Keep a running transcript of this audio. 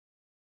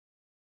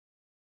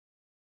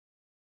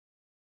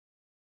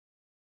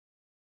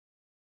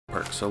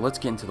perks. So let's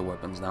get into the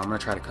weapons now. I'm gonna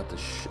try to cut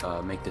this,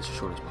 make this as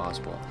short as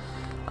possible.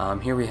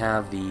 Here we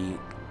have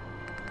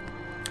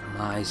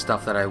my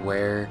stuff that I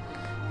wear.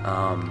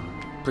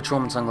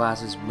 Patrolman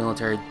sunglasses,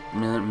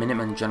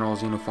 Minuteman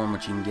General's uniform,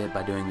 which you can get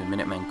by doing the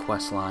Minuteman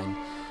quest line,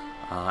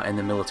 and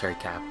the military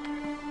cap.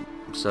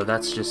 So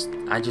that's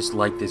I just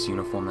like this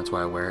uniform. That's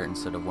why I wear it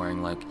instead of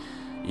wearing, like,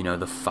 you know,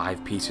 the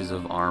 5 pieces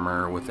of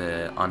armor with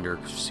a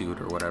undersuit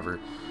or whatever.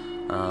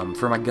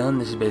 For my gun,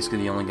 this is basically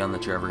the only gun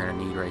that you're ever gonna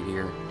need right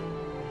here.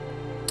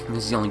 And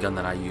this is the only gun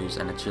that I use,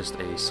 and it's just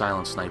a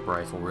silent sniper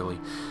rifle, really.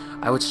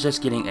 I would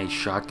suggest getting a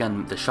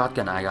shotgun. The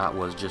shotgun I got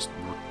was just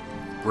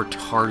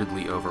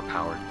retardedly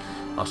overpowered.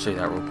 I'll show you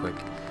that real quick.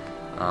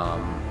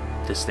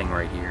 This thing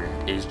right here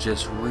is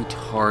just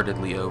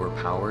retardedly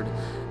overpowered.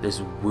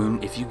 This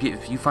wound, if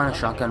you find a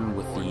shotgun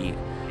with the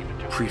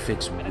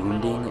prefix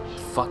wounding,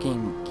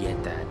 fucking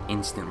get that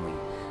instantly.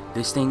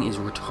 This thing is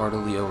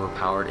retardedly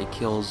overpowered. It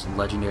kills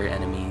legendary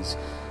enemies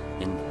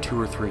in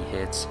 2 or 3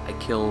 hits. It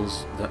killed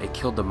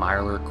the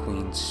Mirelurk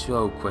Queen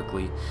so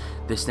quickly.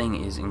 This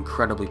thing is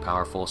incredibly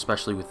powerful,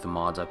 especially with the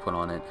mods I put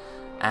on it.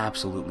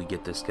 Absolutely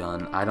get this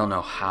gun. I don't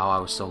know how I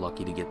was so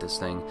lucky to get this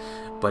thing,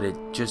 but it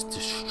just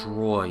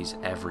destroys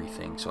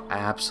everything. So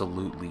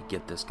absolutely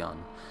get this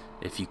gun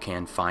if you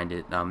can find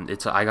it.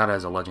 I got it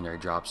as a legendary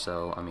drop,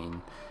 so I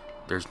mean,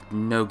 there's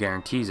no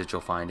guarantees that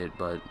you'll find it,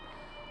 but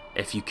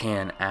if you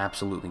can,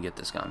 absolutely get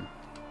this gun.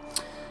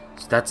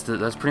 So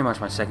that's pretty much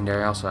my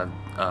secondary. I also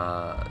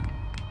have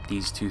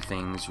these 2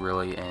 things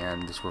really,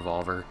 and this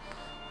revolver.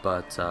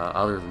 But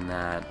other than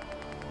that,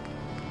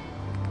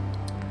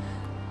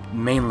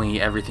 mainly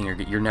everything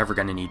you're never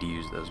going to need to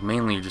use those.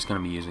 Mainly you're just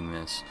going to be using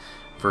this.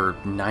 For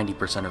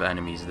 90% of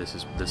enemies,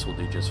 this will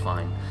do just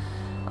fine.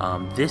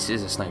 This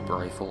is a sniper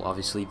rifle.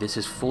 Obviously, this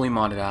is fully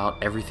modded out.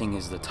 Everything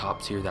is the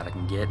top tier that I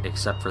can get,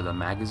 except for the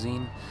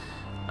magazine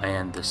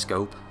and the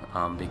scope,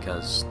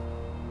 because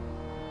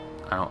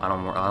I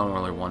don't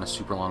really want a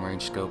super long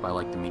range scope. I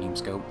like the medium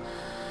scope.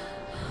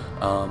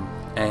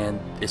 And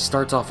it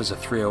starts off as a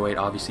 308.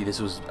 Obviously, this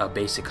was a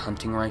basic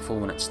hunting rifle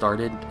when it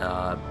started,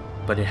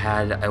 but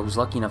I was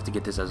lucky enough to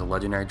get this as a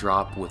legendary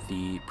drop with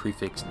the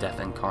prefix Death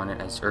Incarnate,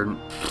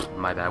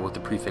 with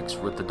the prefix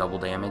with the double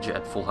damage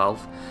at full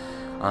health.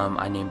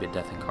 I named it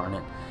Death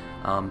Incarnate.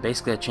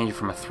 Basically, I changed it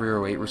from a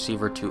 308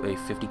 receiver to a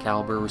 50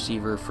 caliber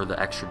receiver for the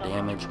extra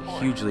damage,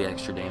 hugely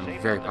extra damage,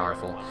 very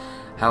powerful.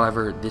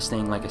 However, this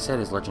thing, like I said,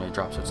 is legendary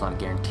drop, so it's not a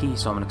guarantee,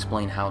 so I'm going to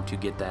explain how to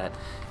get that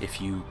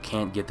if you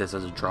can't get this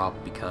as a drop,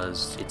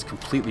 because it's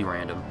completely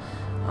random.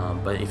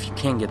 But if you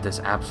can get this,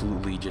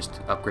 absolutely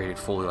just upgrade it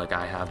fully like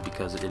I have,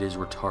 because it is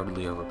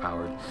retardedly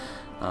overpowered.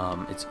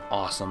 It's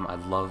awesome. I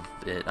love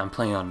it. I'm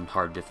playing on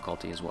hard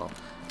difficulty as well,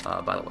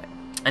 by the way.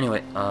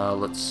 Anyway, I'm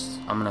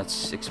going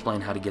to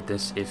explain how to get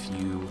this,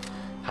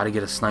 how to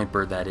get a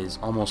sniper that is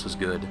almost as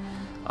good.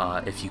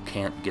 If you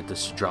can't get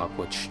this drop,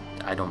 which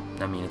I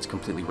mean, it's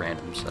completely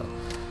random, so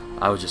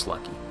I was just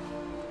lucky.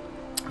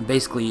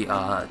 Basically,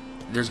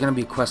 there's going to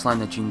be a quest line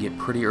that you can get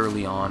pretty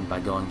early on by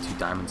going to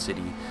Diamond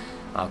City,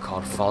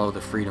 called Follow the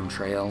Freedom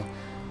Trail,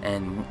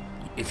 and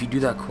if you do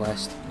that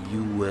quest,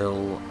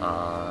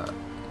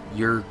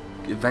 you're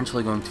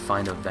eventually going to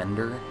find a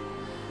vendor,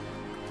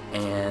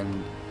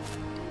 and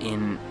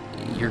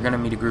you're going to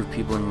meet a group of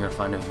people, and you're going to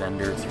find a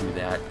vendor through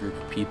that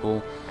group of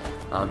people.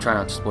 Try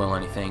not to spoil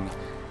anything.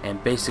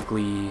 And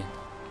basically,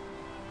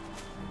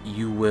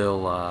 you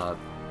will,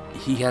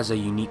 he has a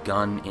unique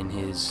gun in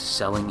his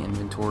selling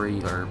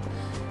inventory, or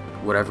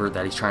whatever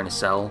that he's trying to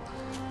sell,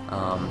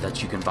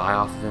 that you can buy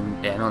off of him.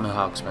 I don't know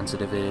how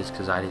expensive it is,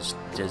 because I just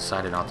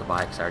decided not to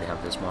buy it, because I already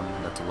have this one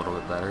that's a little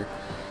bit better.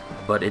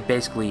 But it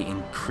basically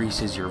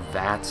increases your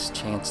VATS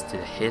chance to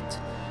hit,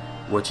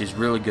 which is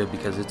really good,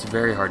 because it's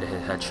very hard to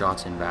hit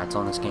headshots in VATS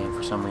on this game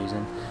for some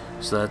reason.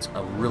 So that's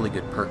a really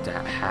good perk to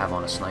have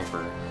on a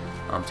sniper,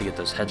 to get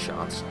those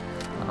headshots.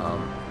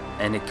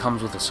 And it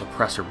comes with a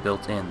suppressor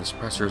built in. The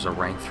suppressor is a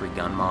rank 3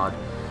 gun mod,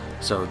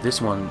 so this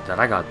one that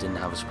I got didn't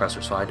have a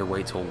suppressor, so I had to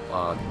wait till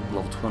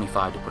level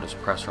 25 to put a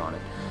suppressor on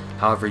it.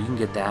 However, you can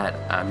get that,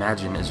 I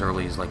imagine, as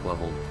early as like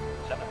level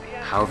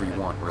however you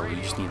want, really. You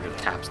just need the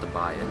caps to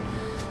buy it.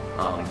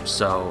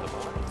 So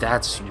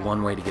that's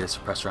one way to get a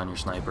suppressor on your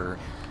sniper.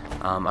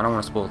 I don't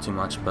want to spoil too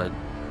much, but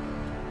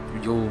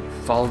you'll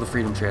follow the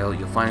Freedom Trail,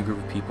 you'll find a group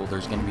of people,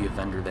 there's going to be a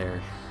vendor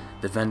there.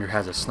 The vendor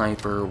has a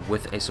sniper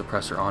with a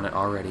suppressor on it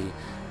already.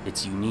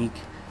 It's unique,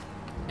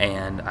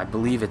 and I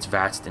believe it's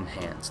VATS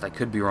enhanced. I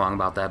could be wrong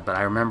about that, but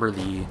I remember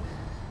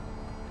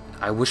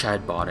I wish I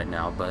had bought it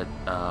now, but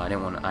I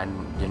didn't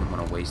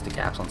want to waste the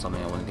caps on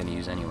something I wasn't going to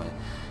use anyway.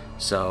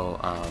 So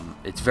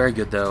it's very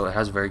good though. It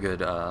has a very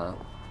good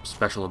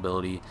special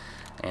ability,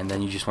 and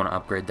then you just want to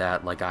upgrade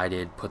that like I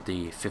did. Put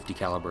the 50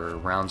 caliber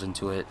rounds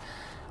into it.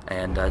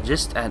 And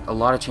just at a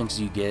lot of chances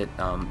you get,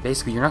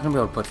 basically you're not going to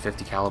be able to put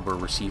 50 caliber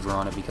receiver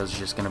on it, because it's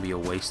just going to be a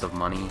waste of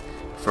money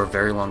for a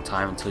very long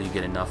time until you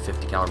get enough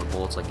 50 caliber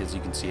bullets. Like, as you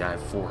can see, I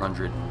have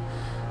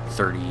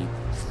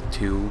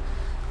 432,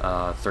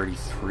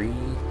 33,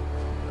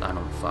 I don't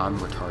know, I'm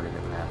retarded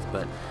at math,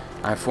 but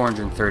I have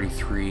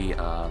 433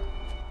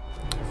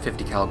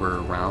 50 caliber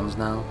rounds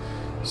now.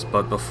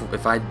 But before,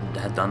 if I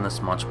had done this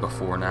much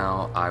before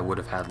now, I would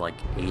have had like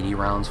 80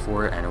 rounds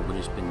for it, and it would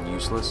have just been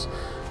useless.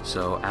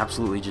 So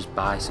absolutely just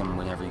buy some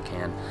whenever you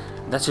can.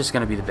 That's just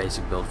going to be the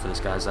basic build for this,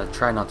 guys. I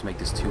tried not to make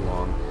this too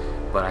long,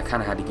 but I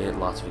kind of had to get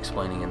lots of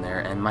explaining in there.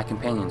 And my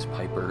companion's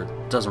Piper.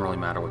 It doesn't really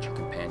matter what your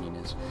companion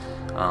is.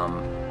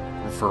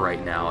 For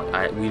right now,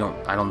 I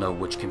don't know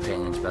which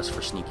companion's best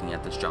for sneaking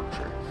at this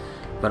juncture.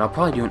 But I'll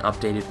probably do an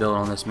updated build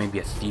on this, maybe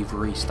a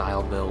thievery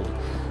style build.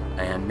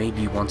 And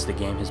maybe once the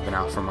game has been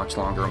out for much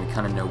longer and we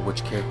kind of know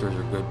which characters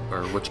are good,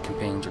 or which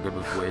companions are good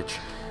with which,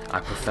 I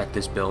perfect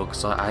this build,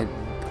 because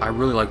I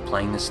really like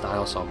playing this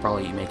style, so I'll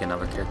probably make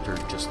another character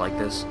just like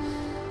this,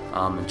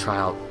 and try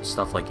out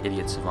stuff like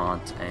Idiot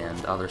Savant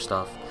and other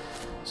stuff.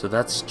 So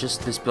that's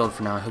just this build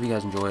for now. I hope you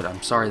guys enjoyed.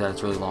 I'm sorry that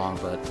it's really long,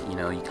 but you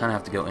know, you kind of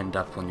have to go in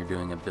depth when you're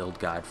doing a build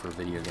guide for a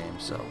video game.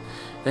 So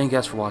thank you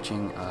guys for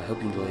watching. I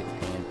hope you enjoyed,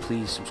 and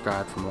please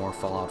subscribe for more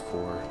Fallout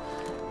 4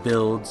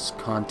 builds,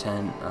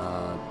 content,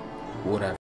 whatever.